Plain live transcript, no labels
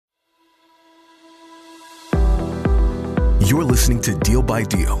You're listening to Deal by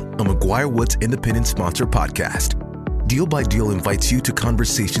Deal, a McGuire Woods independent sponsor podcast. Deal by Deal invites you to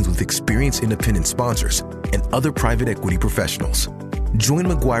conversations with experienced independent sponsors and other private equity professionals. Join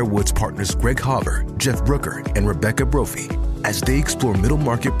McGuire Woods partners Greg Haver, Jeff Brooker, and Rebecca Brophy as they explore middle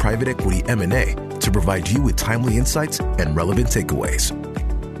market private equity M&A to provide you with timely insights and relevant takeaways.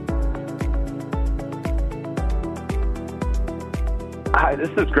 Hi, this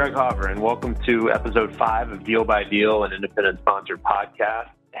is Greg Haver, and welcome to episode 5 of Deal by Deal, an independent sponsored podcast.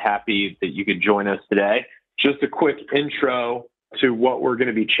 Happy that you could join us today. Just a quick intro to what we're going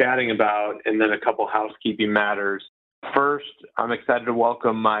to be chatting about, and then a couple housekeeping matters. First, I'm excited to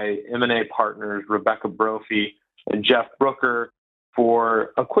welcome my M&A partners, Rebecca Brophy and Jeff Brooker,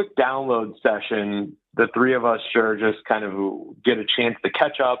 for a quick download session. The three of us sure just kind of get a chance to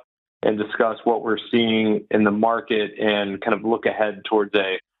catch up and discuss what we're seeing in the market and kind of look ahead towards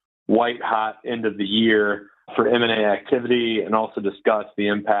a white-hot end of the year for M&A activity, and also discuss the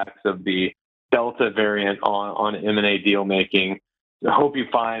impacts of the Delta variant on M&A deal making. I hope you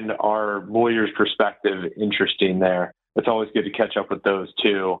find our lawyer's perspective interesting there. It's always good to catch up with those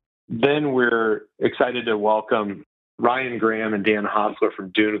too. Then we're excited to welcome Ryan Graham and Dan Hosler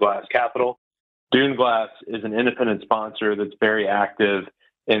from Dune-Glass Capital. Dune-Glass is an independent sponsor that's very active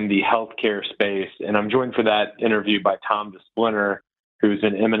in the healthcare space, and I'm joined for that interview by Tom DeSplinter, who's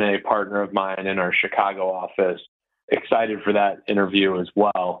an M&A partner of mine in our Chicago office. Excited for that interview as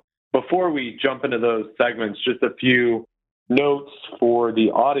well. Before we jump into those segments, just a few notes for the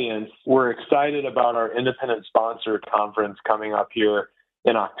audience. We're excited about our independent sponsor conference coming up here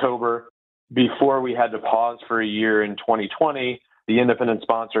in October. Before we had to pause for a year in 2020, the independent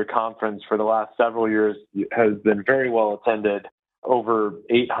sponsor conference for the last several years has been very well attended. Over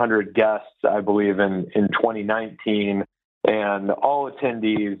 800 guests, I believe, in 2019. And all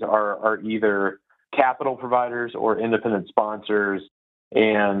attendees are either capital providers or independent sponsors.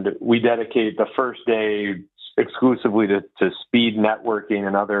 And we dedicate the first day exclusively to speed networking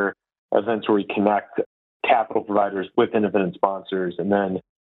and other events where we connect capital providers with independent sponsors. And then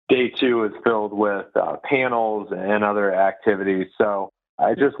day 2 is filled with panels and other activities. So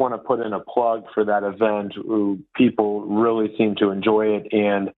I just want to put in a plug for that event. People really seem to enjoy it.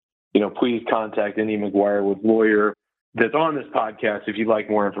 And, please contact any McGuire Woods lawyer that's on this podcast if you'd like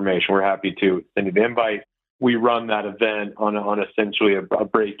more information. We're happy to send you the invite. We run that event on essentially a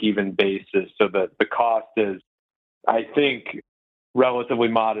break-even basis, so that the cost is, I think, relatively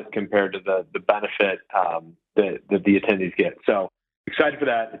modest compared to the benefit that the attendees get. So excited for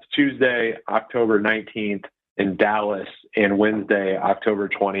that. It's Tuesday, October 19th in Dallas, and Wednesday, October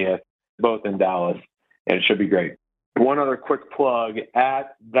 20th, both in Dallas, and it should be great. One other quick plug.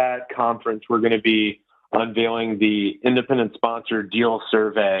 At that conference, we're going to be unveiling the independent sponsor deal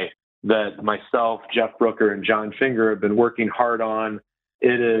survey that myself, Jeff Brooker, and John Finger have been working hard on.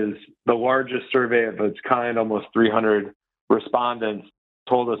 It is the largest survey of its kind. Almost 300 respondents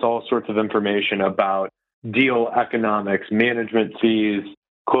told us all sorts of information about deal economics, management fees,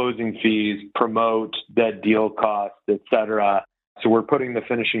 closing fees, promote, dead deal costs, et cetera. So we're putting the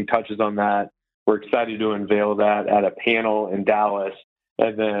finishing touches on that. We're excited to unveil that at a panel in Dallas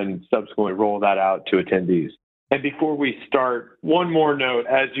and then subsequently roll that out to attendees. And before we start, one more note.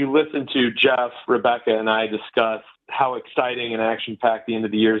 As you listen to Jeff, Rebecca, and I discuss how exciting and action-packed the end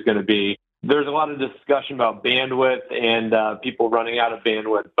of the year is going to be, there's a lot of discussion about bandwidth and people running out of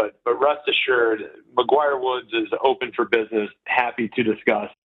bandwidth. But rest assured, McGuire Woods is open for business, happy to discuss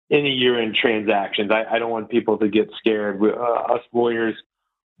any year-end transactions. I don't want people to get scared. Us lawyers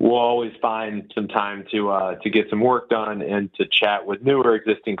will always find some time to get some work done and to chat with new or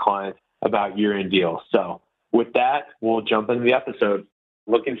existing clients about year-end deals. So with that, we'll jump into the episode.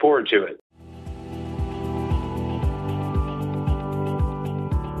 Looking forward to it.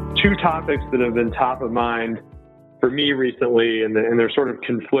 Two topics that have been top of mind for me recently, and they're sort of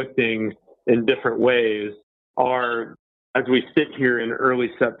conflicting in different ways, are, as we sit here in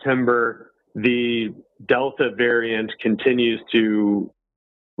early September, the Delta variant continues to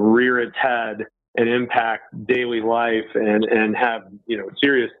rear its head and impact daily life and have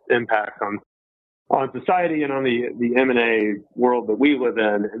serious impacts on society and on the M&A world that we live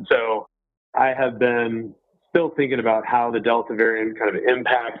in. And so I have been still thinking about how the Delta variant kind of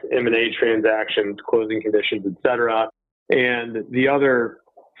impacts M&A transactions, closing conditions, et cetera. And the other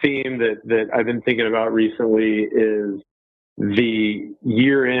theme that I've been thinking about recently is the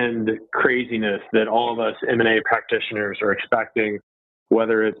year-end craziness that all of us M&A practitioners are expecting,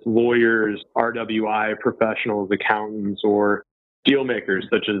 whether it's lawyers, RWI professionals, accountants, or deal makers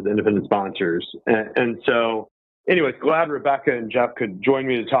such as independent sponsors. And so anyways, glad Rebecca and Jeff could join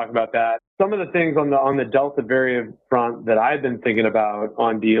me to talk about that. some of the things on the Delta variant front that I've been thinking about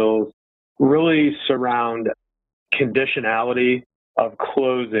on deals really surround conditionality of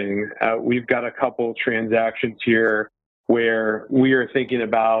closing. We've got a couple transactions here where we are thinking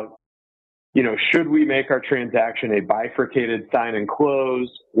about, should we make our transaction a bifurcated sign and close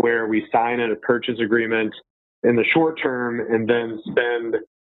where we sign a purchase agreement in the short term and then spend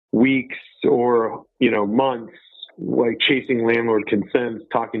weeks or, months like chasing landlord consents,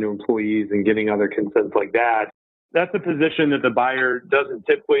 talking to employees and getting other consents like that. That's a position that the buyer doesn't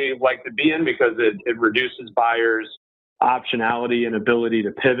typically like to be in because it reduces buyers' optionality and ability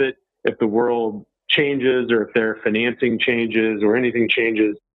to pivot if the world changes or if their financing changes or anything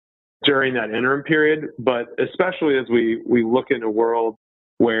changes during that interim period. But especially as we look in a world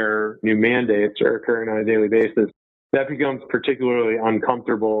where new mandates are occurring on a daily basis, that becomes particularly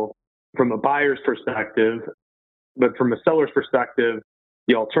uncomfortable from a buyer's perspective. But from a seller's perspective,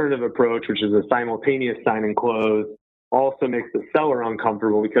 the alternative approach, which is a simultaneous sign and close, also makes the seller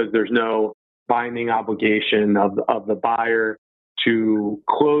uncomfortable because there's no binding obligation of the buyer to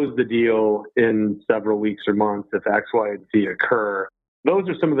close the deal in several weeks or months if X, Y, and Z occur. Those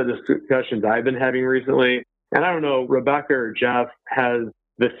are some of the discussions I've been having recently. And I don't know, Rebecca or Jeff, has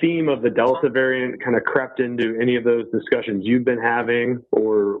the theme of the Delta variant kind of crept into any of those discussions you've been having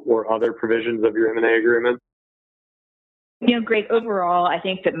or other provisions of your M&A agreement? Greg, overall, I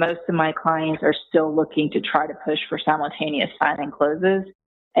think that most of my clients are still looking to try to push for simultaneous sign and closes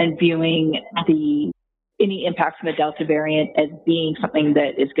and viewing any impact from the Delta variant as being something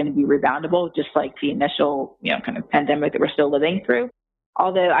that is going to be reboundable, just like the initial, kind of pandemic that we're still living through.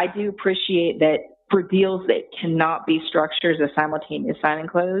 Although I do appreciate that for deals that cannot be structured as a simultaneous sign and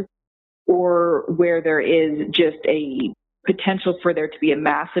close, or where there is just a potential for there to be a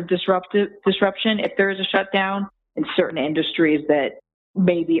massive disruption if there is a shutdown in certain industries that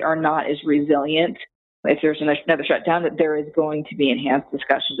maybe are not as resilient, if there's another shutdown, that there is going to be enhanced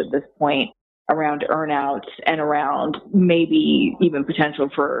discussions at this point around earnouts and around maybe even potential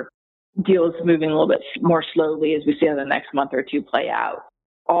for deals moving a little bit more slowly as we see in the next month or two play out,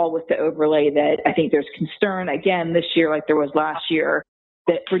 all with the overlay that I think there's concern, again, this year like there was last year,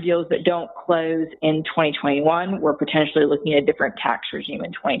 that for deals that don't close in 2021, we're potentially looking at a different tax regime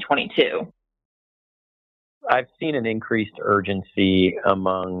in 2022. I've seen an increased urgency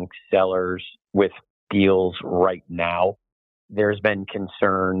among sellers with deals right now. There's been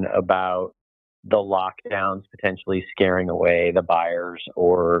concern about the lockdowns potentially scaring away the buyers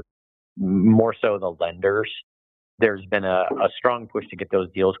or more so the lenders. There's been a strong push to get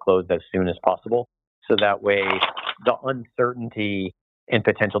those deals closed as soon as possible. So that way the uncertainty and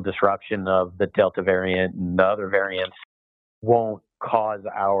potential disruption of the Delta variant and the other variants won't cause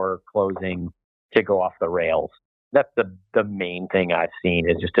our closing to go off the rails. That's the main thing I've seen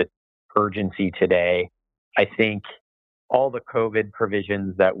is just an urgency today. I think all the COVID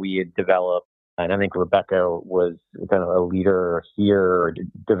provisions that we had developed, and I think Rebecca was kind of a leader here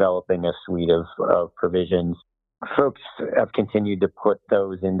developing a suite of provisions. Folks have continued to put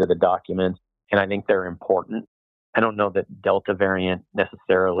those into the document, and I think they're important. I don't know that Delta variant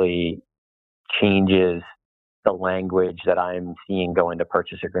necessarily changes the language that I'm seeing go into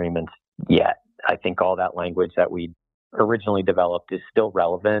purchase agreements yet. I think all that language that we originally developed is still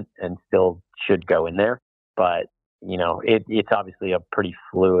relevant and still should go in there. But, it's obviously a pretty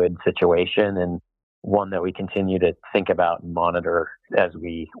fluid situation and one that we continue to think about and monitor as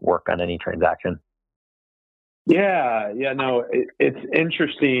we work on any transaction. It's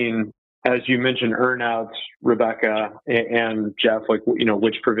interesting, as you mentioned, earnouts, Rebecca and Jeff,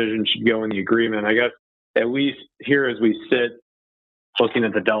 which provision should go in the agreement. I guess at least here as we sit looking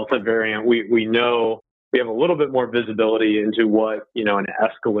at the Delta variant, we know we have a little bit more visibility into what, an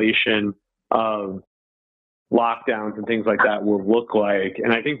escalation of lockdowns and things like that will look like.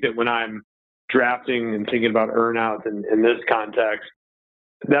 And I think that when I'm drafting and thinking about earnouts in this context,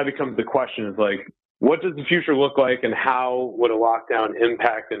 that becomes the question is like, what does the future look like and how would a lockdown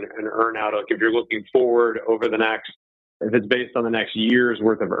impact an earnout? Like if you're looking forward over if it's based on the next year's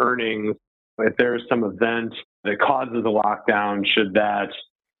worth of earnings, if there's some event that causes a lockdown, should that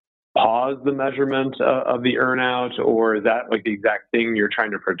pause the measurement of the earnout, or is that like the exact thing you're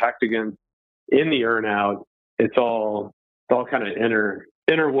trying to protect against in the earnout? It's all kind of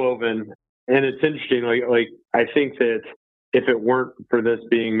interwoven, and it's interesting. Like I think that if it weren't for this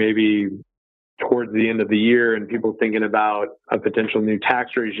being maybe towards the end of the year and people thinking about a potential new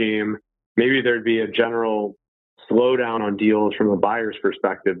tax regime, maybe there'd be a general slowdown on deals from a buyer's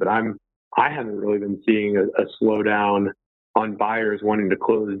perspective. But I haven't really been seeing a slowdown on buyers wanting to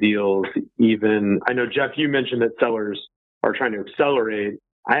close deals. Even I know, Jeff, you mentioned that sellers are trying to accelerate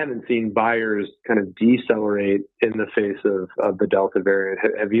I haven't seen buyers kind of decelerate in the face of the Delta variant.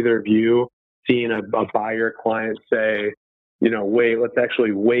 Have either of you seen a buyer client say, let's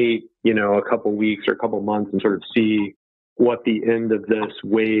actually wait, a couple weeks or a couple months and sort of see what the end of this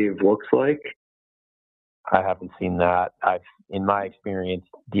wave looks like? I haven't seen that. In my experience,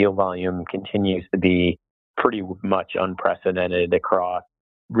 deal volume continues to be pretty much unprecedented across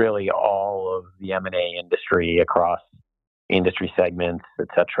really all of the M&A industry, across industry segments, et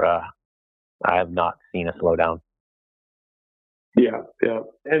cetera. I have not seen a slowdown. Yeah.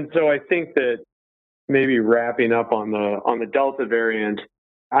 And so I think that maybe wrapping up on the Delta variant,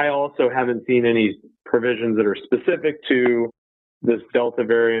 I also haven't seen any provisions that are specific to this Delta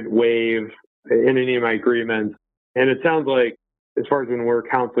variant wave in any of my agreements. And it sounds like, as far as when we're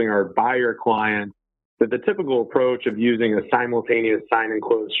counseling our buyer clients, that the typical approach of using a simultaneous sign and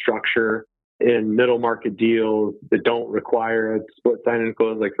close structure in middle market deals that don't require a split sign and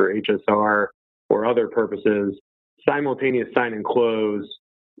close, like for HSR or other purposes, simultaneous sign and close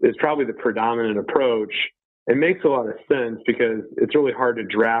is probably the predominant approach. It makes a lot of sense because it's really hard to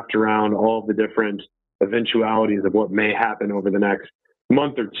draft around all of the different eventualities of what may happen over the next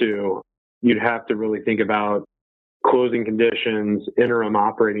month or two. You'd have to really think about closing conditions, interim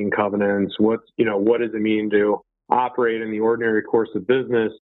operating covenants. What does it mean to operate in the ordinary course of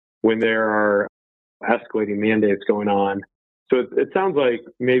business when there are escalating mandates going on? So it sounds like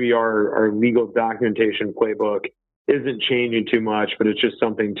maybe our legal documentation playbook isn't changing too much, but it's just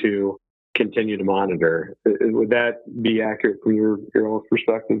something to continue to monitor. Would that be accurate from your own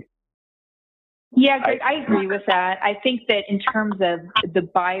perspective? Yeah, Greg, I agree with that. I think that in terms of the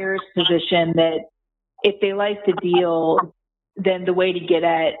buyer's position, that if they like the deal, then the way to get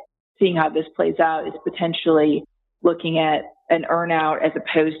at seeing how this plays out is potentially looking at an earnout as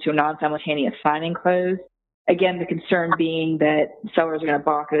opposed to a non-simultaneous signing close. Again, the concern being that sellers are going to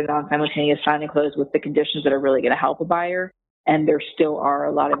balk at a non-simultaneous signing close with the conditions that are really going to help a buyer. And there still are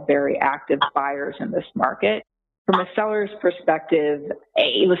a lot of very active buyers in this market. From a seller's perspective,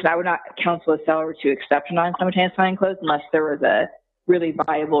 listen, I would not counsel a seller to accept a non-simultaneous signing close unless there was a really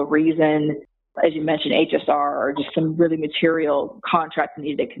viable reason, as you mentioned, HSR or just some really material contract that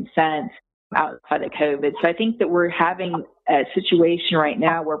needed consent outside of COVID. So I think that we're having a situation right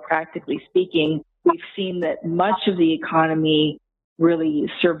now where, practically speaking, we've seen that much of the economy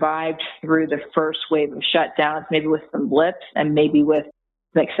really survived through the first wave of shutdowns, maybe with some blips and maybe with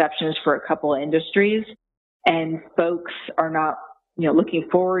some exceptions for a couple of industries. And folks are not, looking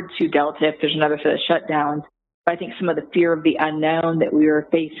forward to Delta if there's another set of shutdowns. But I think some of the fear of the unknown that we were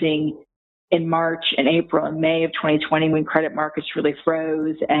facing in March and April and May of 2020, when credit markets really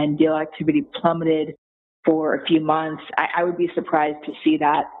froze and deal activity plummeted for a few months, I would be surprised to see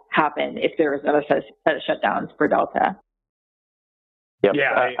that happen if there was another set of shutdowns for Delta. Yep.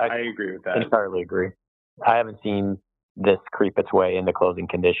 Yeah, I agree with that. Entirely agree. I haven't seen this creep its way into closing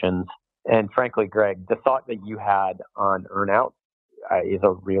conditions. And frankly, Greg, the thought that you had on earnout is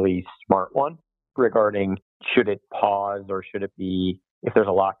a really smart one regarding should it pause or should it be, if there's a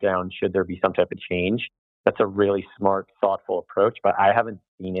lockdown, should there be some type of change? That's a really smart, thoughtful approach, but I haven't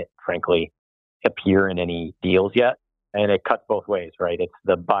seen it, frankly, appear in any deals yet. And it cuts both ways, right? It's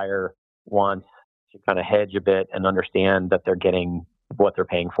the buyer wants to kind of hedge a bit and understand that they're getting what they're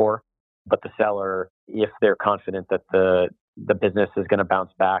paying for. But the seller, if they're confident that the business is going to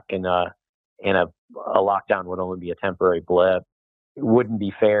bounce back and a lockdown would only be a temporary blip, it wouldn't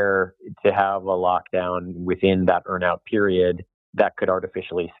be fair to have a lockdown within that earnout period that could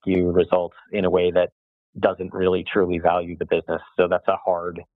artificially skew results in a way that doesn't really truly value the business. So that's a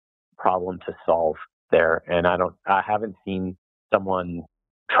hard problem to solve there. And I haven't seen someone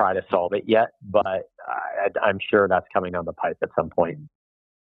try to solve it yet, but I'm sure that's coming down the pipe at some point.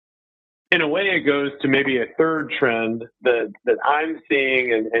 In a way, it goes to maybe a third trend that I'm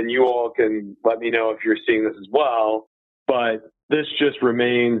seeing, and you all can let me know if you're seeing this as well, but this just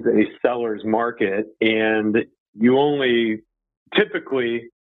remains a seller's market, and typically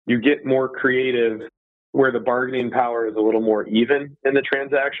you get more creative where the bargaining power is a little more even in the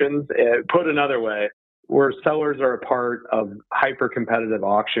transactions. Put another way, where sellers are a part of hyper-competitive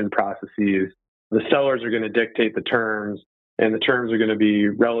auction processes, the sellers are going to dictate the terms, and the terms are going to be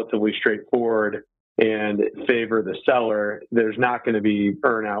relatively straightforward and favor the seller. There's not going to be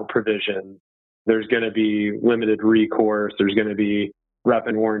earn-out provision. There's going to be limited recourse. There's going to be rep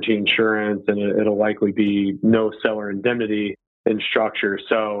and warranty insurance, and it'll likely be no seller indemnity in structure.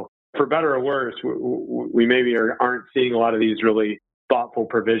 So for better or worse, we maybe aren't seeing a lot of these really thoughtful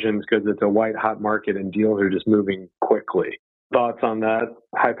provisions because it's a white hot market and deals are just moving quickly. Thoughts on that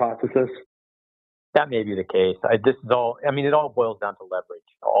hypothesis? That may be the case. It all boils down to leverage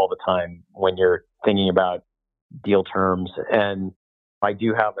all the time when you're thinking about deal terms. And I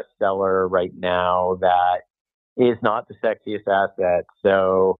do have a seller right now that is not the sexiest asset.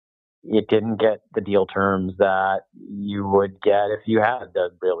 So it didn't get the deal terms that you would get if you had a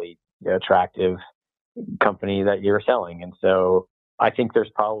really attractive company that you're selling. And so I think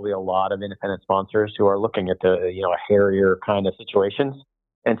there's probably a lot of independent sponsors who are looking at a hairier kind of situations.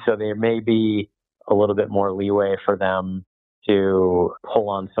 And so there may be a little bit more leeway for them to pull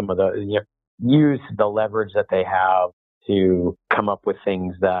on some of use the leverage that they have to come up with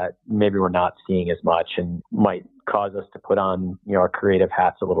things that maybe we're not seeing as much and might cause us to put on, our creative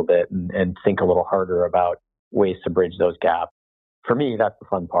hats a little bit and think a little harder about ways to bridge those gaps. For me, that's the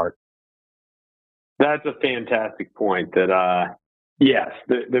fun part. That's a fantastic point that, yes,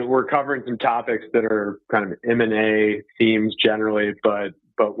 that we're covering some topics that are kind of M&A themes generally, but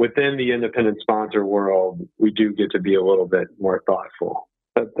within the independent sponsor world, we do get to be a little bit more thoughtful.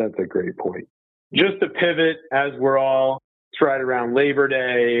 That's a great point. Just to pivot, as it's right around Labor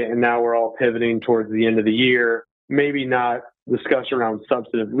Day, and now we're all pivoting towards the end of the year, maybe not discuss around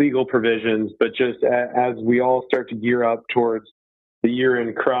substantive legal provisions, but just as we all start to gear up towards the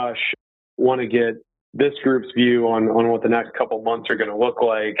year-end crush, want to get this group's view on what the next couple months are going to look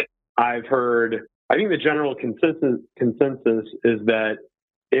like. I think the general consensus is that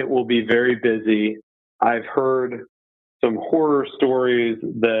it will be very busy. I've heard some horror stories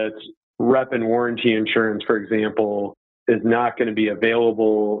that rep and warranty insurance, for example, is not going to be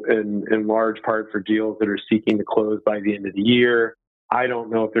available in large part for deals that are seeking to close by the end of the year. I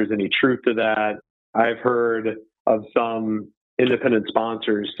don't know if there's any truth to that. I've heard of some independent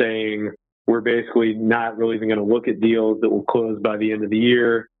sponsors saying we're basically not really even going to look at deals that will close by the end of the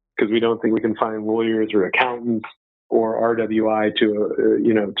year because we don't think we can find lawyers or accountants or RWI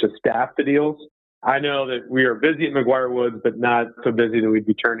to staff the deals. I know that we are busy at McGuire-Woods, but not so busy that we'd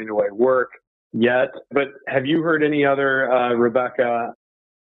be turning away work yet. But have you heard any other, Rebecca,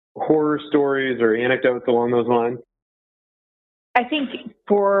 horror stories or anecdotes along those lines? I think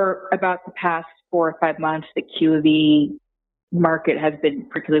for about the past 4 or 5 months, the QOV market has been,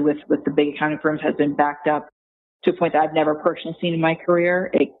 particularly with the big accounting firms, has been backed up to a point that I've never personally seen in my career.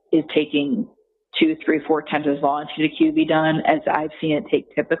 It is taking 2, 3, 4 times as long to get a QOV done as I've seen it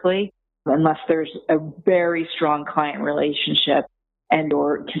take typically, unless there's a very strong client relationship and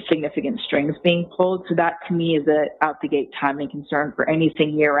or significant strings being pulled. So that to me is a out the gate timing concern for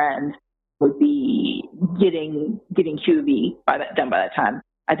anything year end would be getting QOV done by that time.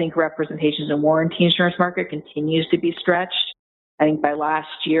 I think representations and warranty insurance market continues to be stretched. I think by last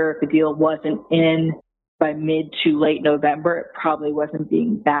year, if the deal wasn't in by mid to late November, it probably wasn't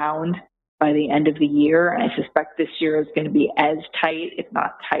being bound by the end of the year. And I suspect this year is going to be as tight, if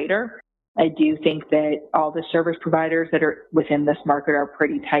not tighter. I do think that all the service providers that are within this market are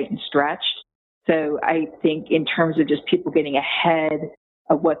pretty tight and stretched. So I think in terms of just people getting ahead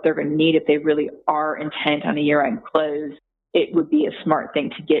of what they're going to need if they really are intent on a year-end close, it would be a smart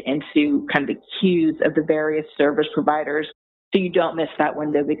thing to get into kind of the queues of the various service providers so you don't miss that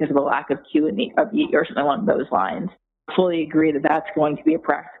window because of a lack of queue or something along those lines. Fully agree that that's going to be a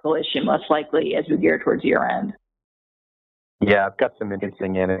practical issue, most likely, as we gear towards year-end. Yeah, I've got some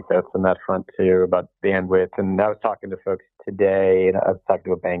interesting anecdotes on that front, too, about bandwidth. And I was talking to folks today, and I was talking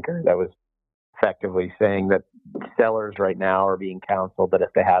to a banker that was effectively saying that sellers right now are being counseled that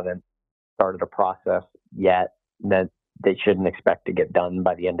if they haven't started a process yet, that they shouldn't expect to get done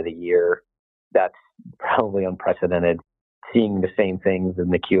by the end of the year. That's probably unprecedented. Seeing the same things in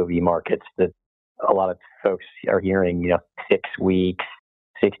the QOV markets that a lot of folks are hearing, 6 weeks,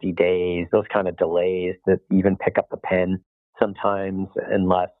 60 days, those kind of delays that even pick up the pen sometimes,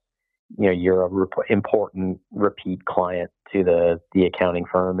 unless you're a important repeat client to the accounting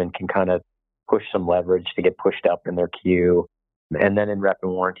firm and can kind of push some leverage to get pushed up in their queue. And then in rep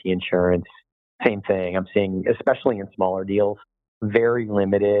and warranty insurance, same thing. I'm seeing, especially in smaller deals, very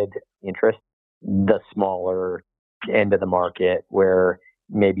limited interest. The smaller end of the market where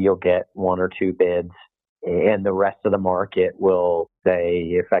maybe you'll get 1 or 2 bids and the rest of the market will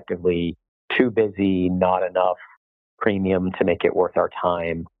say effectively too busy, not enough premium to make it worth our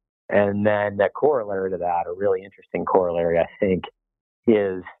time. And then the corollary to that, a really interesting corollary, I think,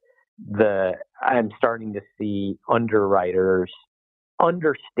 is I'm starting to see underwriters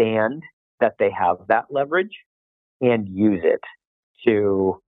understand that they have that leverage and use it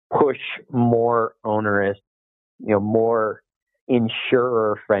to push more onerous, more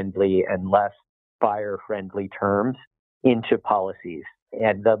insurer-friendly and less buyer-friendly terms into policies.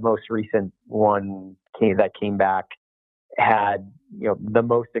 And the most recent one that came back had, the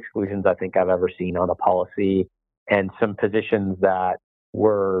most exclusions I think I've ever seen on a policy, and some positions that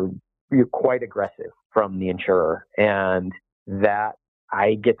were quite aggressive from the insurer. And that,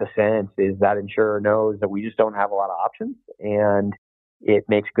 I get the sense, is that insurer knows that we just don't have a lot of options, and it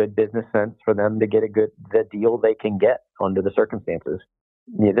makes good business sense for them to get the deal they can get under the circumstances.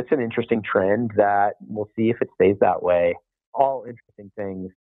 That's an interesting trend that we'll see if it stays that way. All interesting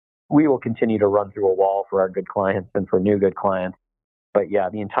things. We will continue to run through a wall for our good clients and for new good clients. But yeah,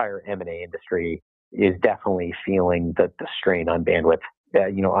 the entire M&A industry is definitely feeling the strain on bandwidth,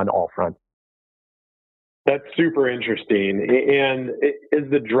 on all fronts. That's super interesting. And is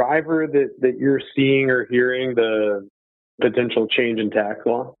the driver that you're seeing or hearing the potential change in tax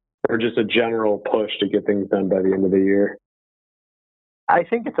law, or just a general push to get things done by the end of the year? I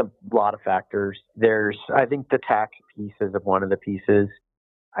think it's a lot of factors. I think the tax piece is one of the pieces.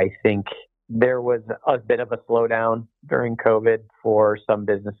 I think there was a bit of a slowdown during COVID for some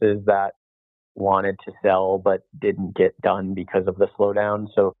businesses that wanted to sell but didn't get done because of the slowdown.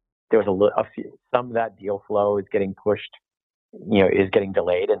 So there was some of that deal flow is getting pushed, is getting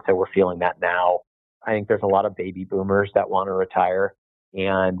delayed. And so we're feeling that now. I think there's a lot of baby boomers that want to retire,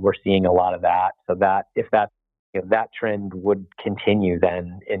 and we're seeing a lot of that. So that if that trend would continue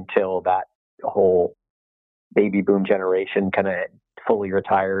then until that whole baby boom generation kind of fully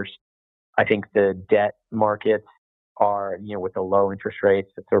retires. I think the debt markets are, with the low interest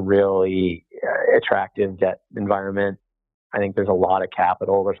rates, it's a really attractive debt environment. I think there's a lot of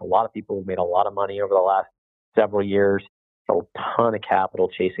capital. There's a lot of people who've made a lot of money over the last several years. A ton of capital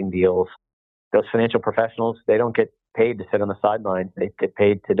chasing deals. Those financial professionals, they don't get paid to sit on the sidelines. They get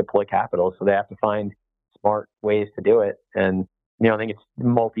paid to deploy capital. So they have to find smart ways to do it. And, I think it's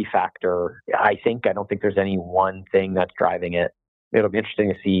multi-factor. I don't think there's any one thing that's driving it. It'll be interesting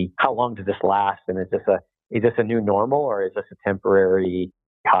to see how long does this last, and is this a new normal, or is this a temporary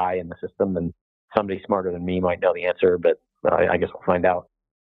high in the system? And somebody smarter than me might know the answer, but I guess we'll find out.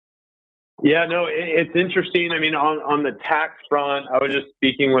 Yeah, no, it's interesting. I mean, on the tax front, I was just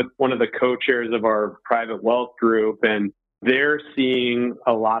speaking with one of the co-chairs of our private wealth group, and they're seeing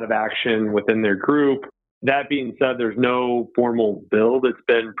a lot of action within their group. That being said, there's no formal bill that's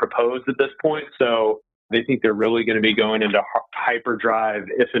been proposed at this point. So they think they're really going to be going into hyperdrive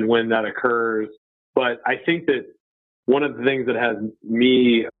if and when that occurs. But I think that one of the things that has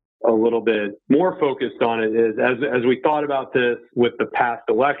me a little bit more focused on it is as we thought about this with the past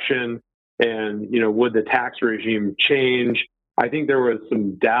election and, would the tax regime change? I think there was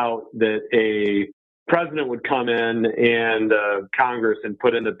some doubt that a president would come in and Congress and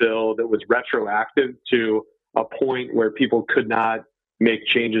put in a bill that was retroactive to a point where people could not make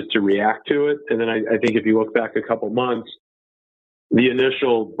changes to react to it. And then I think if you look back a couple months, the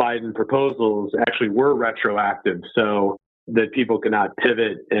initial Biden proposals actually were retroactive, so that people could not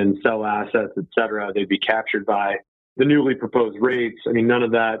pivot and sell assets, et cetera. They'd be captured by the newly proposed rates. I mean, none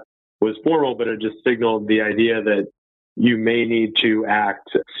of that was formal, but it just signaled the idea that you may need to act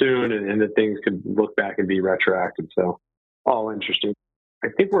soon and that things could look back and be retroactive. So all interesting. I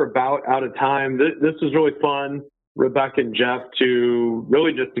think we're about out of time. This was really fun, Rebecca and Jeff, to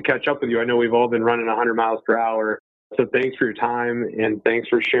catch up with you. I know we've all been running 100 miles per hour. So thanks for your time, and thanks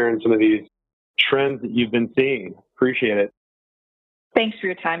for sharing some of these trends that you've been seeing. Appreciate it. Thanks for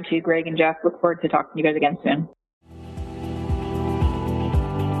your time too, Greg and Jeff. Look forward to talking to you guys again soon.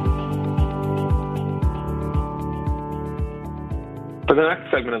 For the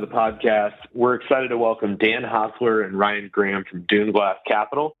next segment of the podcast, we're excited to welcome Dan Hosler and Ryan Graham from Dune-Glass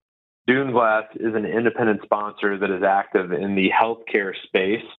Capital. Dune-Glass is an independent sponsor that is active in the healthcare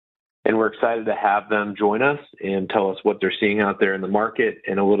space, and we're excited to have them join us and tell us what they're seeing out there in the market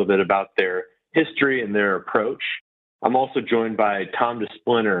and a little bit about their history and their approach. I'm also joined by Tom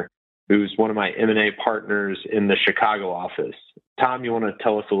DeSplinter, who's one of my M&A partners in the Chicago office. Tom, you want to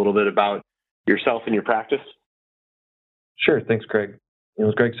tell us a little bit about yourself and your practice? Sure. Thanks, Greg.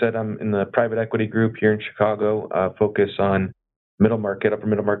 As Greg said, I'm in the private equity group here in Chicago, focus on upper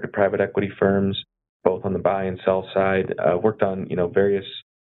middle market private equity firms, both on the buy and sell side. Worked on, various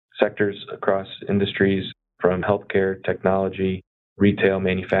sectors across industries from healthcare, technology, retail,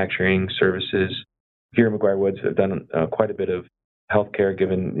 manufacturing, services. Here at McGuire-Woods, have done quite a bit of healthcare,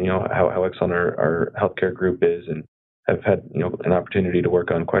 given, how excellent our healthcare group is, and have had, an opportunity to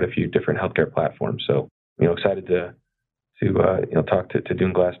work on quite a few different healthcare platforms. So, excited to talk to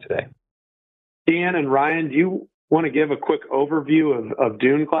Dune-Glass today. Dan and Ryan, do you want to give a quick overview of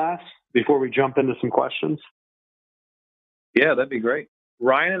Dune-Glass before we jump into some questions? Yeah, that'd be great.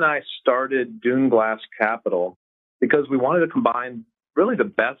 Ryan and I started Dune-Glass Capital because we wanted to combine really the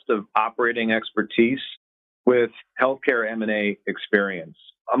best of operating expertise with healthcare M&A experience.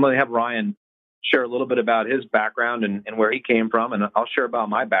 I'm going to have Ryan share a little bit about his background and where he came from, and I'll share about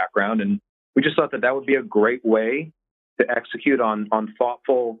my background. And we just thought that would be a great way to execute on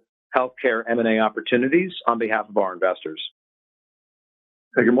thoughtful healthcare M&A opportunities on behalf of our investors.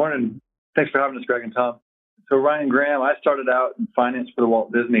 Hey, good morning. Thanks for having us, Greg and Tom. So Ryan Graham, I started out in finance for the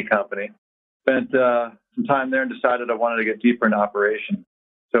Walt Disney Company. Spent some time there and decided I wanted to get deeper into operations.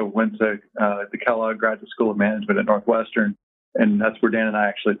 So went to the Kellogg Graduate School of Management at Northwestern, and that's where Dan and I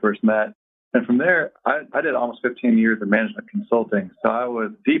actually first met. And from there, I did almost 15 years of management consulting. So I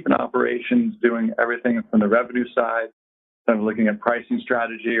was deep in operations, doing everything from the revenue side, kind of looking at pricing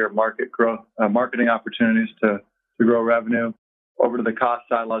strategy or market growth, marketing opportunities to grow revenue, over to the cost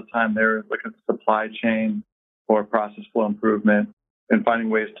side. A lot of time there, looking at the supply chain or process flow improvement and finding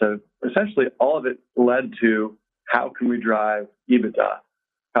ways to, essentially all of it led to how can we drive EBITDA?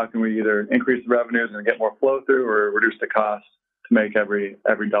 How can we either increase the revenues and get more flow through or reduce the cost to make every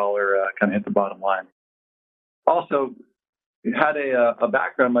dollar kind of hit the bottom line? Also, had a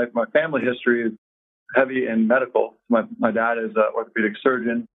background, my family history is heavy in medical. My dad is an orthopedic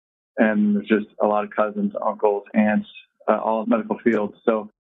surgeon, and there's just a lot of cousins, uncles, aunts, all in medical fields. So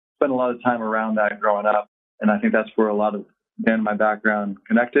spent a lot of time around that growing up, and I think that's where a lot of Dan and my background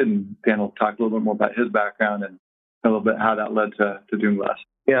connected, and Dan will talk a little bit more about his background and a little bit how that led to doing less.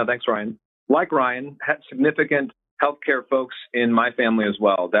 Yeah, thanks, Ryan. Like Ryan, had significant healthcare folks in my family as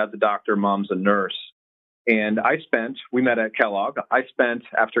well. Dad's a doctor, mom's a nurse. And we met at Kellogg. I spent,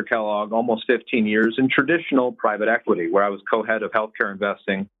 after Kellogg, almost 15 years in traditional private equity, where I was co-head of healthcare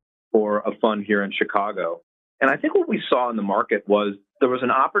investing for a fund here in Chicago. And I think what we saw in the market was there was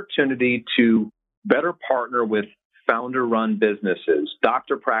an opportunity to better partner with founder-run businesses,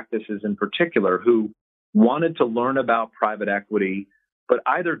 doctor practices in particular, who wanted to learn about private equity, but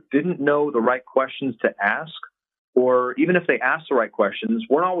either didn't know the right questions to ask, or even if they asked the right questions,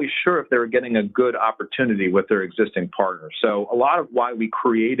 weren't always sure if they were getting a good opportunity with their existing partners. So a lot of why we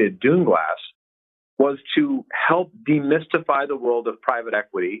created Dune-Glass was to help demystify the world of private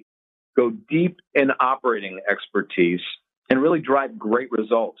equity, go deep in operating expertise, and really drive great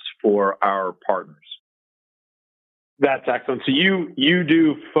results for our partners. That's excellent. So you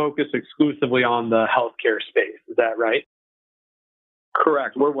do focus exclusively on the healthcare space. Is that right?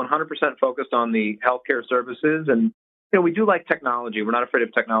 Correct. We're 100% focused on the healthcare services, and we do like technology. We're not afraid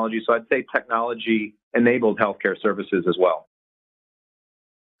of technology, so I'd say technology-enabled healthcare services as well.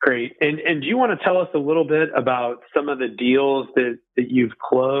 Great. And do you want to tell us a little bit about some of the deals that you've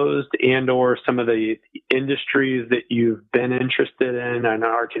closed and or some of the industries that you've been interested in and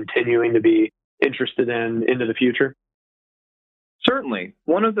are continuing to be interested in into the future? Certainly.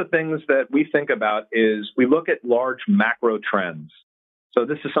 One of the things that we think about is we look at large macro trends. So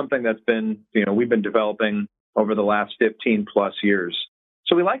this is something that's been, we've been developing over the last 15 plus years.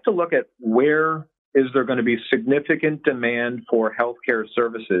 So we like to look at where is there going to be significant demand for healthcare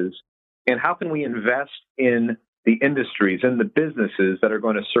services, and how can we invest in the industries and the businesses that are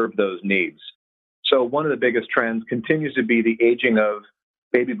going to serve those needs. So one of the biggest trends continues to be the aging of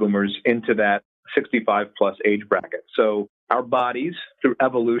baby boomers into that 65 plus age bracket. So our bodies, through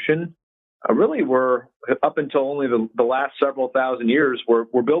evolution, really were, up until only the last several thousand years, were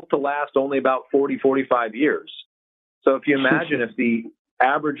built to last only about 40, 45 years. So if you imagine if the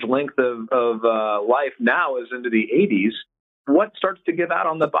average length of life now is into the 80s, what starts to give out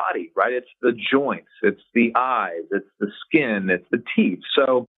on the body, right? It's the joints, it's the eyes, it's the skin, it's the teeth.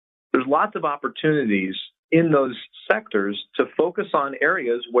 So there's lots of opportunities in those sectors to focus on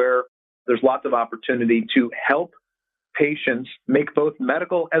areas where there's lots of opportunity to help patients make both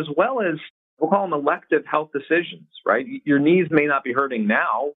medical as well as, we'll call them elective health decisions, right? Your knees may not be hurting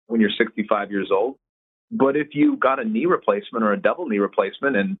now when you're 65 years old, but if you got a knee replacement or a double knee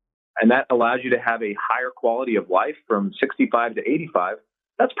replacement and that allows you to have a higher quality of life from 65 to 85,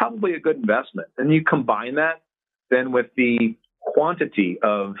 that's probably a good investment. And you combine that then with the quantity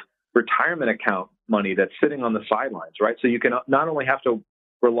of retirement account money that's sitting on the sidelines, right? So you can not only have to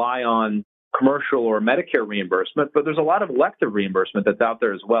rely on commercial or Medicare reimbursement, but there's a lot of elective reimbursement that's out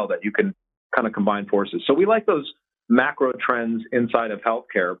there as well that you can kind of combine forces. So we like those macro trends inside of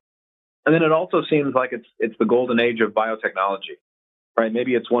healthcare. And then it also seems like it's the golden age of biotechnology, right?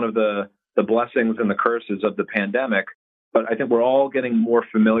 Maybe it's one of the blessings and the curses of the pandemic, but I think we're all getting more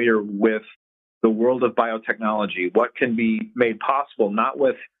familiar with the world of biotechnology, what can be made possible, not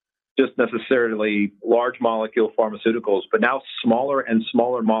with just necessarily large molecule pharmaceuticals, but now smaller and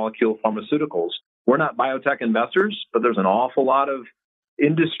smaller molecule pharmaceuticals. We're not biotech investors, but there's an awful lot of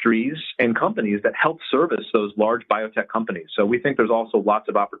industries and companies that help service those large biotech companies. So we think there's also lots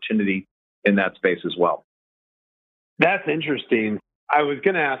of opportunity in that space as well. That's interesting. I was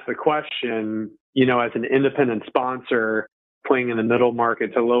going to ask the question, as an independent sponsor playing in the middle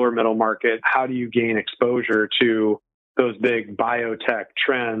market to lower middle market, how do you gain exposure to those big biotech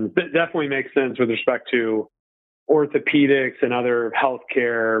trends? That definitely makes sense with respect to orthopedics and other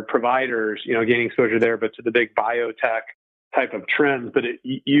healthcare providers, gaining exposure there, but to the big biotech type of trends. But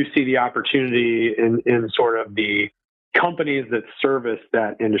you see the opportunity in sort of the companies that service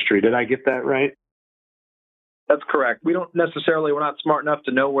that industry. Did I get that right? That's correct. We're not smart enough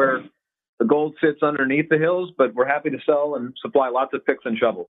to know where the gold sits underneath the hills, but we're happy to sell and supply lots of picks and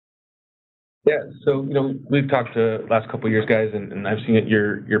shovels. Yeah. So, we've talked the last couple of years, guys, and I've seen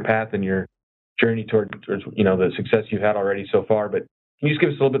your path and your journey towards, the success you've had already so far. But can you just give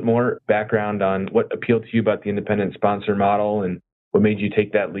us a little bit more background on what appealed to you about the independent sponsor model and what made you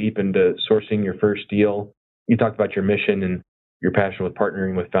take that leap into sourcing your first deal? You talked about your mission and your passion with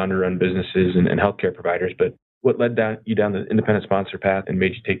partnering with founder-run businesses and healthcare providers, but what led you down the independent sponsor path and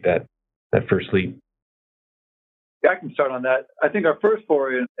made you take that first leap? Yeah, I can start on that. I think our first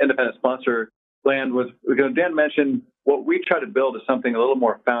foray in independent sponsor land was because Dan mentioned what we try to build is something a little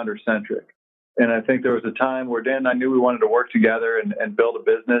more founder-centric. And I think there was a time where Dan and I knew we wanted to work together and build a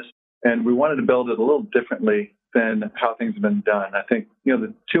business, and we wanted to build it a little differently than how things have been done. I think,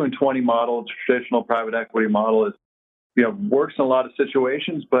 the 2 and 20 model, the traditional private equity model is, works in a lot of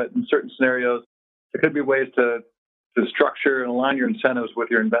situations, but in certain scenarios, there could be ways to structure and align your incentives with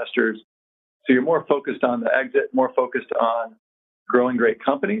your investors. So you're more focused on the exit, more focused on growing great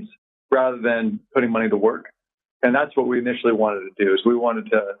companies rather than putting money to work. And that's what we initially wanted to do, is we wanted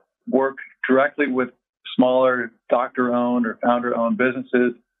to work directly with smaller doctor-owned or founder-owned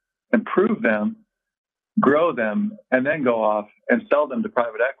businesses, improve them, grow them, and then go off and sell them to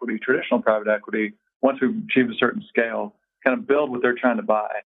private equity, traditional private equity, once we've achieved a certain scale, kind of build what they're trying to buy,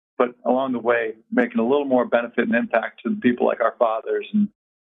 but along the way, making a little more benefit and impact to people like our fathers and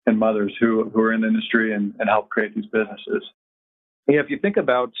mothers who are in the industry and help create these businesses. If you think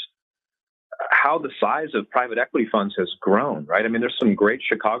about how the size of private equity funds has grown, right? I mean, there's some great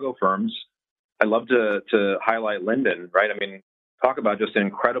Chicago firms. I love to highlight Linden, right? I mean, talk about just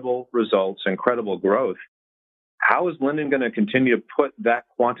incredible results, incredible growth. How is Linden going to continue to put that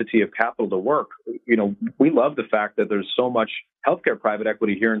quantity of capital to work? We love the fact that there's so much healthcare private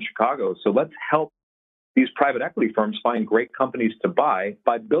equity here in Chicago. So let's help these private equity firms find great companies to buy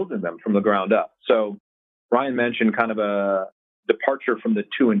by building them from the ground up. So Ryan mentioned kind of a departure from the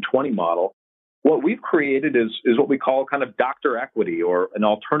 2 and 20 model. What we've created is what we call kind of doctor equity, or an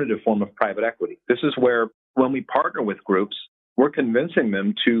alternative form of private equity. This is where, when we partner with groups, we're convincing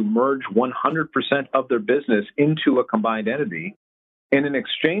them to merge 100% of their business into a combined entity. And in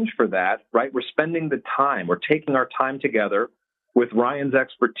exchange for that, right, we're spending the time, we're taking our time together with Ryan's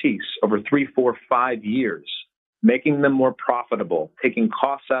expertise over 3, 4, 5 years, making them more profitable, taking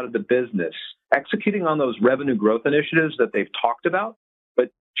costs out of the business, executing on those revenue growth initiatives that they've talked about, but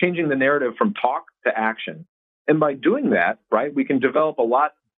changing the narrative from talk to action. And by doing that, right, we can develop a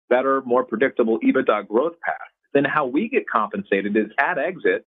lot better, more predictable EBITDA growth path. Then how we get compensated is at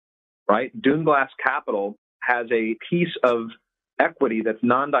exit, right? Dune-Glass Capital has a piece of equity that's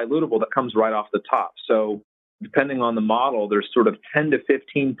non-dilutable that comes right off the top. So depending on the model, there's sort of 10 to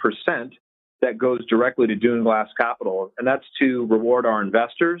 15% that goes directly to Dune-Glass Capital. And that's to reward our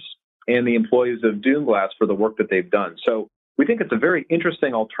investors and the employees of Dune-Glass for the work that they've done. So we think it's a very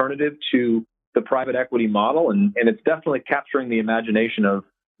interesting alternative to the private equity model. And it's definitely capturing the imagination of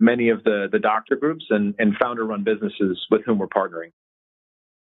many of the doctor groups and founder-run businesses with whom we're partnering.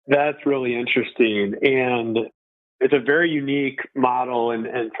 That's really interesting. And it's a very unique model and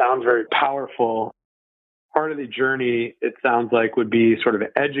sounds very powerful. Part of the journey, it sounds like, would be sort of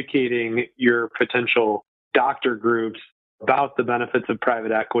educating your potential doctor groups about the benefits of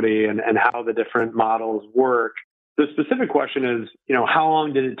private equity and how the different models work. The specific question is, how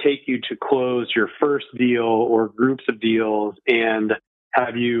long did it take you to close your first deal or groups of deals? And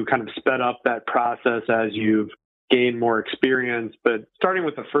have you kind of sped up that process as you've gained more experience? But starting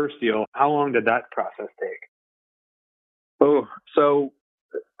with the first deal, how long did that process take? So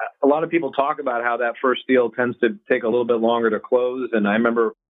a lot of people talk about how that first deal tends to take a little bit longer to close. And I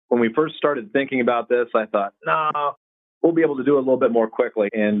remember when we first started thinking about this, I thought, no, we'll be able to do it a little bit more quickly.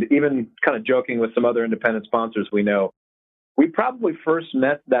 And even kind of joking with some other independent sponsors we know, we probably first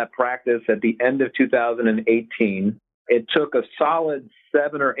met that practice at the end of 2018. It took a solid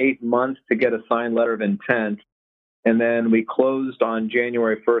 7 or 8 months to get a signed letter of intent. And then we closed on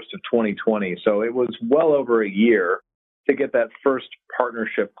January 1st of 2020. So it was well over a year to get that first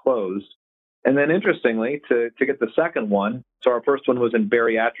partnership closed. And then interestingly, to get the second one, so our first one was in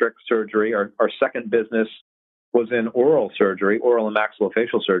bariatric surgery. Our second business was in oral surgery, oral and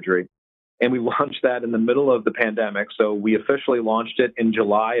maxillofacial surgery. And we launched that in the middle of the pandemic. So we officially launched it in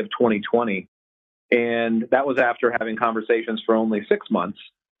July of 2020. And that was after having conversations for only 6 months.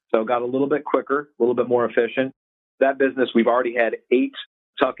 So it got a little bit quicker, a little bit more efficient. That business, we've already had 8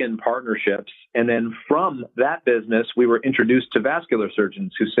 tuck-in partnerships. And then from that business, we were introduced to vascular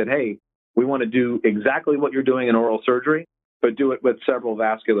surgeons who said, hey, we want to do exactly what you're doing in oral surgery, but do it with several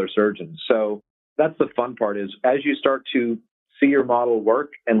vascular surgeons. So that's the fun part is as you start to see your model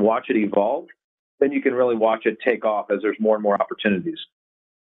work and watch it evolve, then you can really watch it take off as there's more and more opportunities.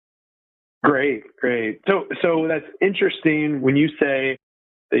 Great. So that's interesting when you say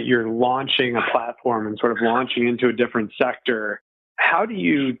that you're launching a platform and sort of launching into a different sector. How do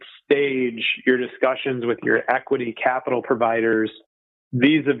you stage your discussions with your equity capital providers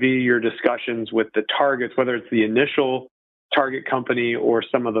vis-a-vis your discussions with the targets, whether it's the initial target company or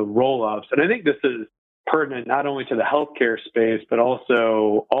some of the roll-ups? And I think this is pertinent not only to the healthcare space, but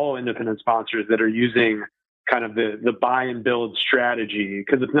also all independent sponsors that are using kind of the buy and build strategy,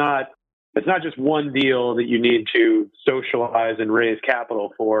 because it's not just one deal that you need to socialize and raise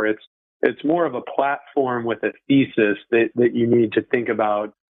capital for. It's more of a platform with a thesis that you need to think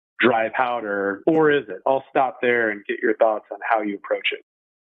about dry powder, or is it? I'll stop there and get your thoughts on how you approach it.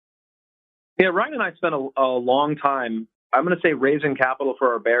 Yeah, Ryan and I spent a long time, I'm going to say, raising capital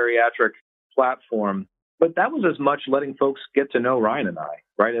for our bariatric platform, but that was as much letting folks get to know Ryan and I,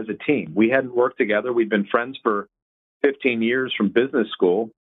 right, as a team. We hadn't worked together. We'd been friends for 15 years from business school.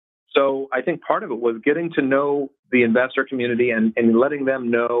 So I think part of it was getting to know the investor community and letting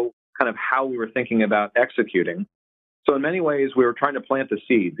them know kind of how we were thinking about executing. So in many ways, we were trying to plant the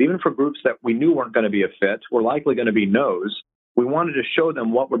seeds, even for groups that we knew weren't going to be a fit, were likely going to be no's. We wanted to show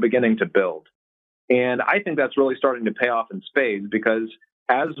them what we're beginning to build. And I think that's really starting to pay off in spades because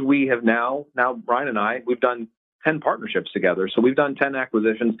as we have now Ryan and I, we've done 10 partnerships together. So we've done 10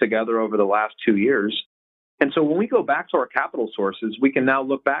 acquisitions together over the last 2 years. And so when we go back to our capital sources, we can now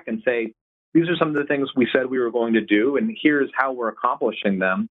look back and say, these are some of the things we said we were going to do, and here's how we're accomplishing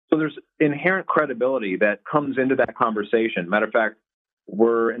them. So there's inherent credibility that comes into that conversation. Matter of fact,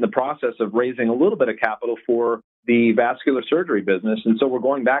 we're in the process of raising a little bit of capital for the vascular surgery business. And so we're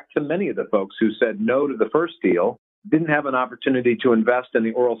going back to many of the folks who said no to the first deal, didn't have an opportunity to invest in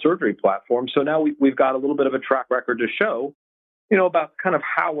the oral surgery platform. So now we've got a little bit of a track record to show, about kind of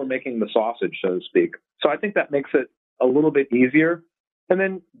how we're making the sausage, so to speak. So I think that makes it a little bit easier. And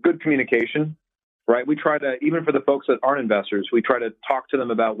then good communication, right? We try to, even for the folks that aren't investors, we try to talk to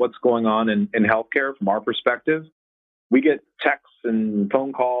them about what's going on in healthcare from our perspective. We get texts and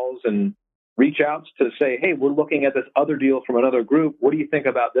phone calls and reach outs to say, hey, we're looking at this other deal from another group. What do you think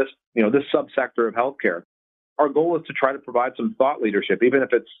about this, this subsector of healthcare? Our goal is to try to provide some thought leadership, even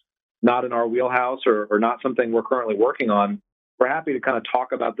if it's not in our wheelhouse or not something we're currently working on. We're happy to kind of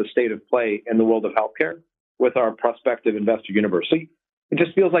talk about the state of play in the world of healthcare with our prospective investor universe. So it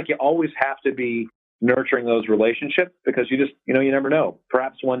just feels like you always have to be nurturing those relationships because you just, you never know.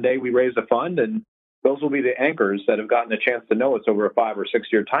 Perhaps one day we raise a fund and those will be the anchors that have gotten a chance to know us over a 5 or 6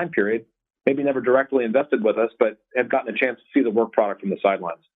 year time period, maybe never directly invested with us, but have gotten a chance to see the work product from the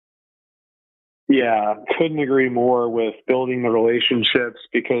sidelines. Yeah, couldn't agree more with building the relationships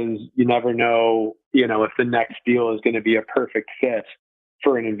because you never know, if the next deal is going to be a perfect fit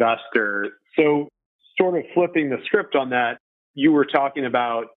for an investor. So sort of flipping the script on that, you were talking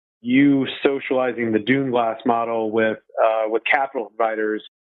about you socializing the Dune-Glass model with capital providers.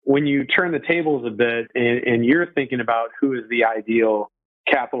 When you turn the tables a bit and you're thinking about who is the ideal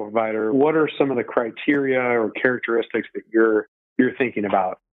capital provider, what are some of the criteria or characteristics that you're thinking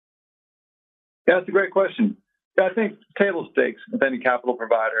about? Yeah, that's a great question. Yeah, I think table stakes with any capital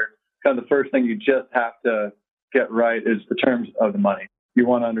provider, kind of the first thing you just have to get right is the terms of the money. You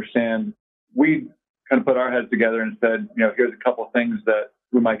want to understand, we kind of put our heads together and said, here's a couple of things that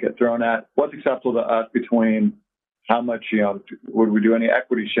we might get thrown at. What's acceptable to us between how much, would we do any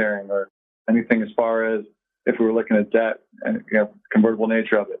equity sharing or anything as far as if we were looking at debt and, convertible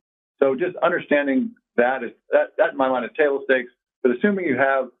nature of it. So just understanding that in my mind is table stakes, but assuming you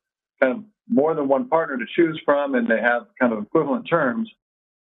have kind of more than one partner to choose from and they have kind of equivalent terms,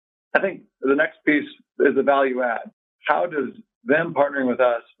 I think the next piece is the value add. How does them partnering with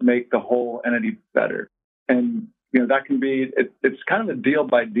us make the whole entity better? And, that can be, it's kind of a deal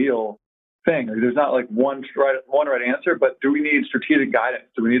by deal thing. There's not like one right answer, but do we need strategic guidance?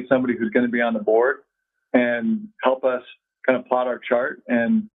 Do we need somebody who's going to be on the board and help us kind of plot our chart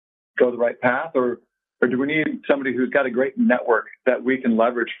and go the right path? Or do we need somebody who's got a great network that we can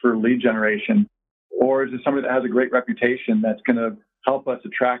leverage for lead generation? Or is it somebody that has a great reputation that's going to help us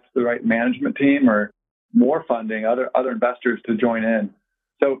attract the right management team or more funding, other investors to join in.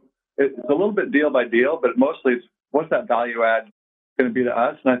 So it's a little bit deal by deal, but mostly it's what's that value add going to be to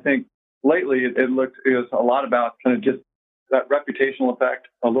us? And I think lately it was a lot about kind of just that reputational effect,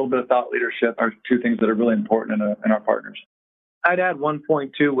 a little bit of thought leadership are two things that are really important in our partners. I'd add one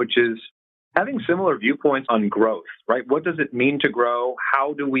point too, which is having similar viewpoints on growth, right? What does it mean to grow?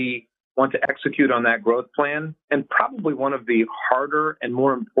 How do we want to execute on that growth plan? And probably one of the harder and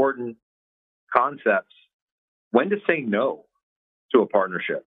more important concepts, when to say no to a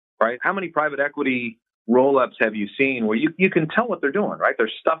partnership, right? How many private equity roll-ups have you seen where you can tell what they're doing, right?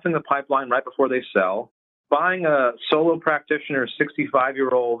 They're stuffing the pipeline right before they sell, buying a solo practitioner,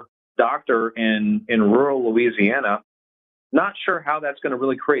 65-year-old doctor in rural Louisiana, not sure how that's going to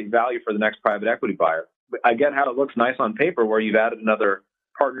really create value for the next private equity buyer. I get how it looks nice on paper where you've added another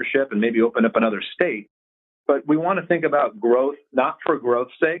partnership and maybe opened up another state. But we want to think about growth, not for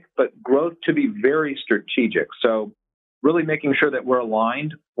growth's sake, but growth to be very strategic. So really making sure that we're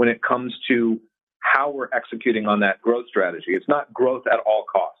aligned when it comes to how we're executing on that growth strategy. It's not growth at all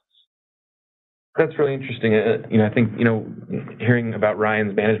costs. That's really interesting. I think, hearing about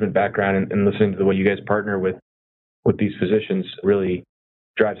Ryan's management background and listening to the way you guys partner with these physicians really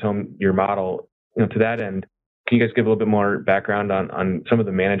drives home your model. To that end, can you guys give a little bit more background on some of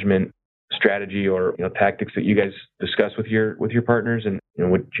the management strategy or tactics that you guys discuss with your partners, and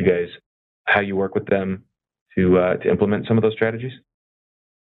how you work with them to implement some of those strategies?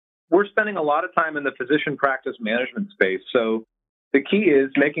 We're spending a lot of time in the physician practice management space. So the key is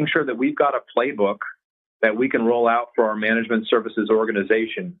making sure that we've got a playbook that we can roll out for our management services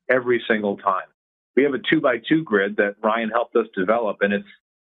organization every single time. We have a 2x2 grid that Ryan helped us develop, and it's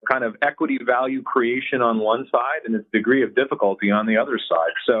kind of equity value creation on one side and its degree of difficulty on the other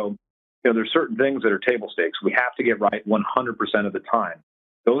side. So, there's certain things that are table stakes. We have to get right 100% of the time.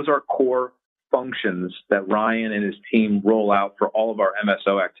 Those are core functions that Ryan and his team roll out for all of our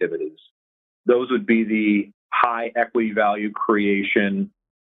MSO activities. Those would be the high equity value creation,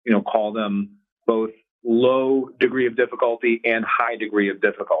 call them both low degree of difficulty and high degree of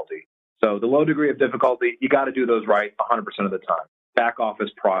difficulty. So the low degree of difficulty, you got to do those right 100% of the time. Back office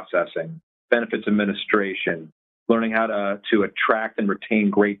processing, benefits administration, learning how to attract and retain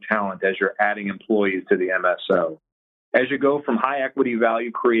great talent as you're adding employees to the MSO. As you go from high equity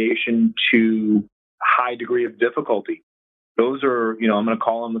value creation to high degree of difficulty, those are, I'm going to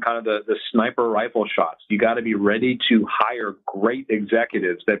call them kind of the sniper rifle shots. You got to be ready to hire great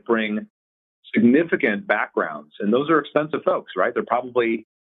executives that bring significant backgrounds. And those are expensive folks, right? They're probably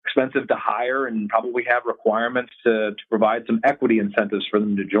expensive to hire and probably have requirements to provide some equity incentives for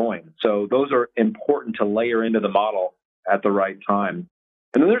them to join. So those are important to layer into the model at the right time.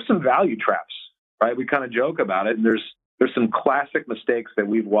 And then there's some value traps, right? We kind of joke about it. And there's some classic mistakes that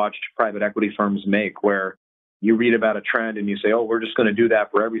we've watched private equity firms make where you read about a trend and you say, oh, we're just going to do that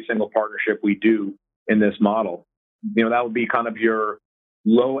for every single partnership we do in this model. That would be kind of your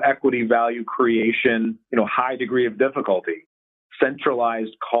low equity value creation, high degree of difficulty,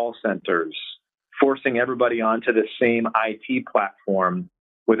 centralized call centers, forcing everybody onto the same IT platform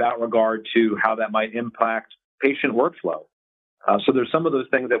without regard to how that might impact patient workflow. So there's some of those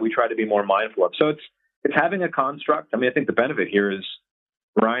things that we try to be more mindful of. So it's having a construct. I think the benefit here is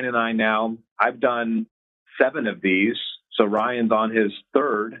Ryan and I now, I've done 7 of these. So Ryan's on his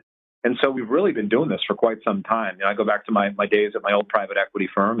 3rd. And so we've really been doing this for quite some time. I go back to my days at my old private equity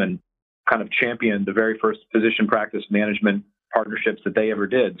firm and kind of championed the very first physician practice management partnerships that they ever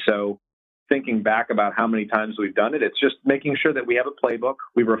did. So thinking back about how many times we've done it, it's just making sure that we have a playbook,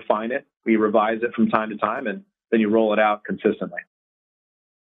 we refine it, we revise it from time to time, and then you roll it out consistently.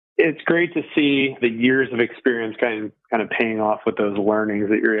 It's great to see the years of experience kind of paying off with those learnings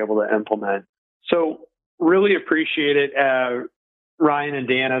that you're able to implement. So really appreciate it, Ryan and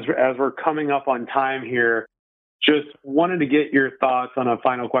Dan, as we're coming up on time here. Just wanted to get your thoughts on a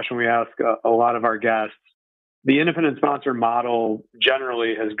final question we ask a lot of our guests. The independent sponsor model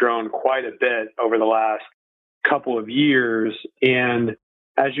generally has grown quite a bit over the last couple of years. And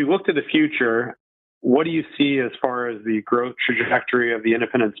as you look to the future, what do you see as far as the growth trajectory of the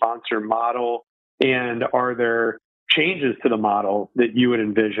independent sponsor model? And are there changes to the model that you would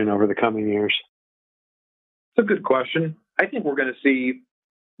envision over the coming years? It's a good question. I think we're going to see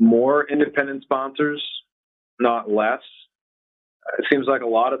more independent sponsors, not less. It seems like a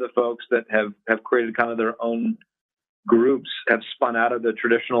lot of the folks that have created kind of their own groups have spun out of the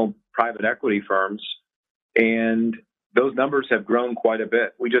traditional private equity firms, and those numbers have grown quite a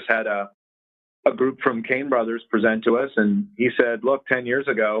bit. We just had a group from Cain Brothers present to us, and he said, look, 10 years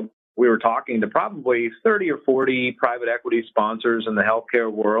ago, we were talking to probably 30 or 40 private equity sponsors in the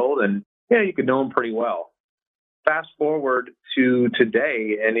healthcare world, and you could know him pretty well. Fast forward to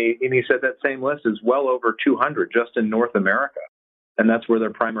today, and he said that same list is well over 200 just in North America, and that's where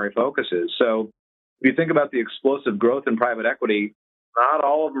their primary focus is. So if you think about the explosive growth in private equity, not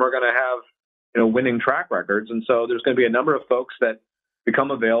all of them are going to have winning track records, and so there's going to be a number of folks that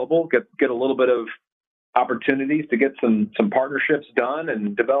become available, get a little bit of opportunities to get some partnerships done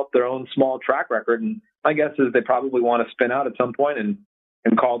and develop their own small track record. And my guess is they probably want to spin out at some point and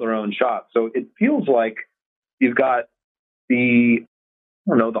call their own shot. So it feels like you've got the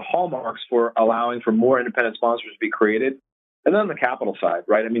hallmarks for allowing for more independent sponsors to be created. And then on the capital side,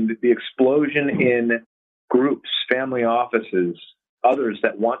 right? I mean, the explosion in groups, family offices, others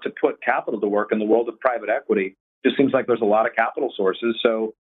that want to put capital to work in the world of private equity, just seems like there's a lot of capital sources.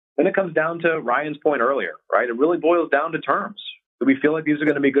 So then it comes down to Ryan's point earlier, right? It really boils down to terms. Do we feel like these are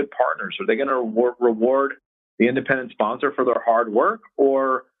going to be good partners? Are they going to reward the independent sponsor for their hard work,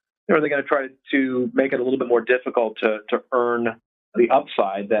 or are they going to try to make it a little bit more difficult to earn the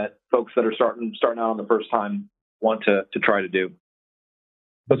upside that folks that are starting out on the first time want to try to do?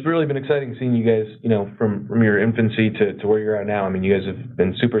 It's really been exciting seeing you guys, from your infancy to where you're at now. I mean, you guys have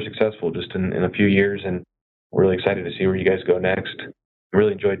been super successful just in a few years, and we're really excited to see where you guys go next. I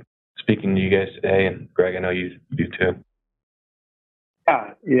really enjoyed speaking to you guys today, and Greg, I know you do too.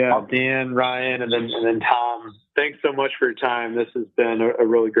 Yeah, Dan, Ryan, and then Tom, thanks so much for your time. This has been a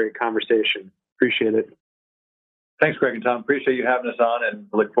really great conversation. Appreciate it. Thanks, Greg and Tom. Appreciate you having us on, and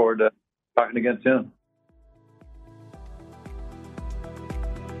look forward to talking again soon.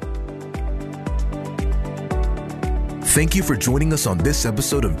 Thank you for joining us on this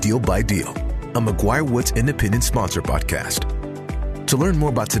episode of Deal by Deal, a McGuireWoods independent sponsor podcast. To learn more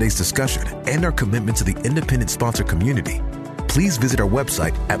about today's discussion and our commitment to the independent sponsor community, please visit our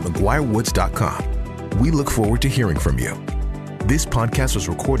website at McGuireWoods.com. We look forward to hearing from you. This podcast was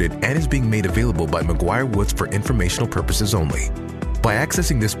recorded and is being made available by McGuireWoods for informational purposes only. By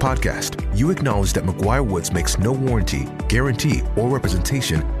accessing this podcast, you acknowledge that McGuireWoods makes no warranty, guarantee, or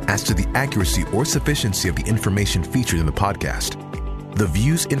representation as to the accuracy or sufficiency of the information featured in the podcast. The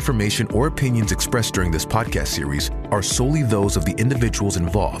views, information, or opinions expressed during this podcast series are solely those of the individuals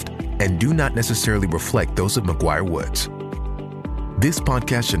involved and do not necessarily reflect those of McGuireWoods. This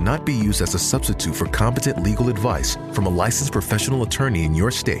podcast should not be used as a substitute for competent legal advice from a licensed professional attorney in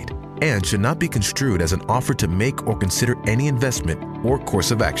your state and should not be construed as an offer to make or consider any investment or course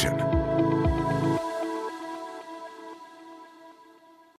of action.